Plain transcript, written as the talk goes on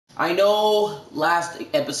I know last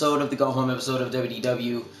episode of the Go Home episode of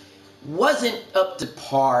WDW wasn't up to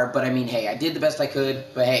par, but I mean, hey, I did the best I could,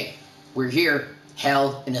 but hey, we're here,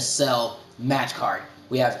 Hell in a Cell match card.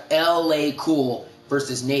 We have LA Cool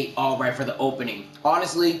versus Nate Albright for the opening.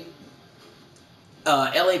 Honestly,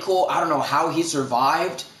 LA Cool, I don't know how he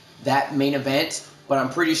survived that main event, but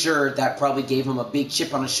I'm pretty sure that probably gave him a big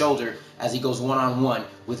chip on his shoulder as he goes one-on-one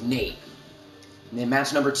with Nate. And then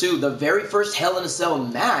match number 2, the very first Hell in a Cell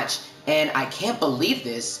match, and I can't believe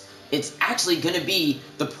this, it's actually going to be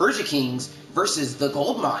the Persia Kings versus the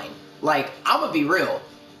Gold Mine. Like, I'm going to be real.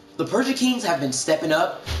 The Persia Kings have been stepping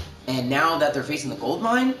up, and now that they're facing the Gold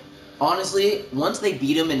Mine, honestly, once they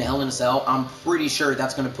beat them in Hell in a Cell, I'm pretty sure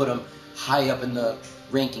that's going to put them high up in the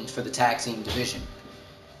rankings for the tag team division.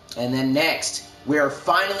 And then next, we are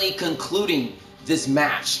finally concluding this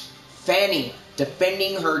match. Fanny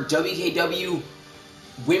defending her WKW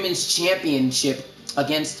Women's Championship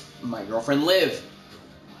against my girlfriend Liv.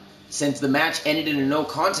 Since the match ended in a no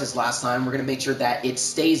contest last time, we're going to make sure that it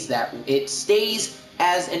stays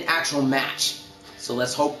as an actual match. So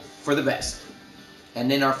let's hope for the best.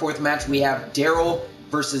 And in our fourth match, we have Daryl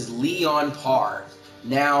versus Leon Parr.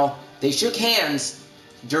 Now, they shook hands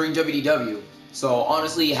during WDW, so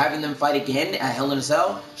honestly, having them fight again at Hell in a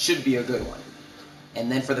Cell should be a good one.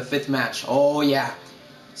 And then for the fifth match, oh yeah,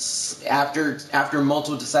 after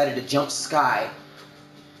Moto decided to jump Sky,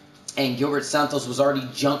 and Gilbert Santos was already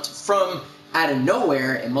jumped from out of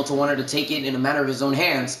nowhere, and Moto wanted to take it in a matter of his own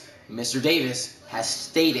hands, Mr. Davis has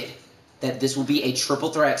stated that this will be a triple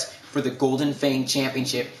threat for the Golden Fang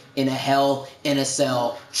Championship in a Hell in a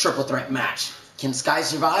Cell triple threat match. Can Sky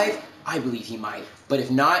survive? I believe he might. But if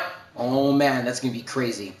not, oh man, that's going to be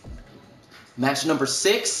crazy. Match number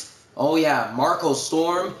 6. Oh yeah, Marco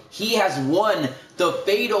Storm. He has won the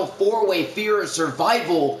Fatal 4-Way Fear of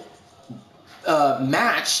Survival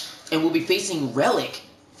match and will be facing Relic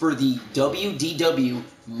for the WDW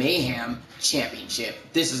Mayhem Championship.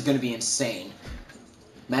 This is going to be insane.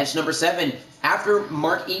 Match number 7. After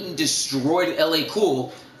Mark Eaton destroyed LA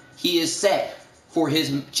Cool, he is set for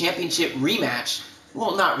his championship rematch.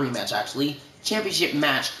 Well, not rematch, actually. Championship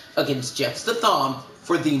match against Jeff the Thumb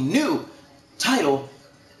for the new title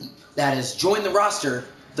that has joined the roster,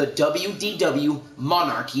 the WDW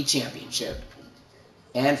Monarchy Championship.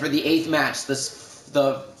 And for the 8th match,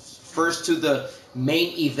 the first to the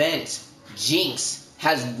main event, Jinx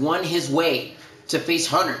has won his way to face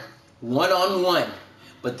Hunter one-on-one.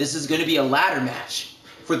 But this is going to be a ladder match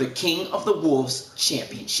for the King of the Wolves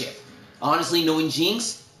Championship. Honestly, knowing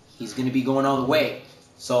Jinx, he's going to be going all the way.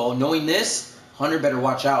 So knowing this, Hunter better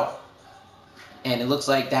watch out. And it looks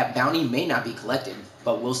like that bounty may not be collected,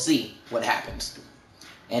 but we'll see what happens.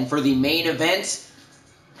 And for the main event,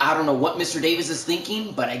 I don't know what Mr. Davis is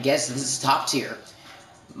thinking, but I guess this is top tier.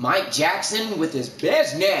 Mike Jackson with his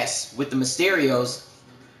business with the Mysterios.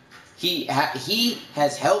 He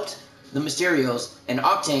has helped the Mysterios, and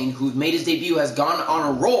Octane, who made his debut, has gone on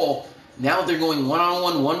a roll. Now they're going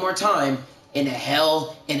one-on-one one more time in a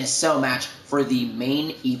Hell in a Cell match for the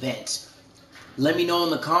main event. Let me know in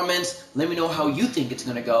the comments. Let me know how you think it's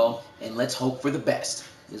going to go, and let's hope for the best.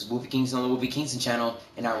 This is Wolfie Kingston on the Wolfie Kingston channel,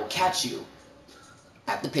 and I will catch you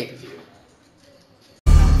at the pay-per-view.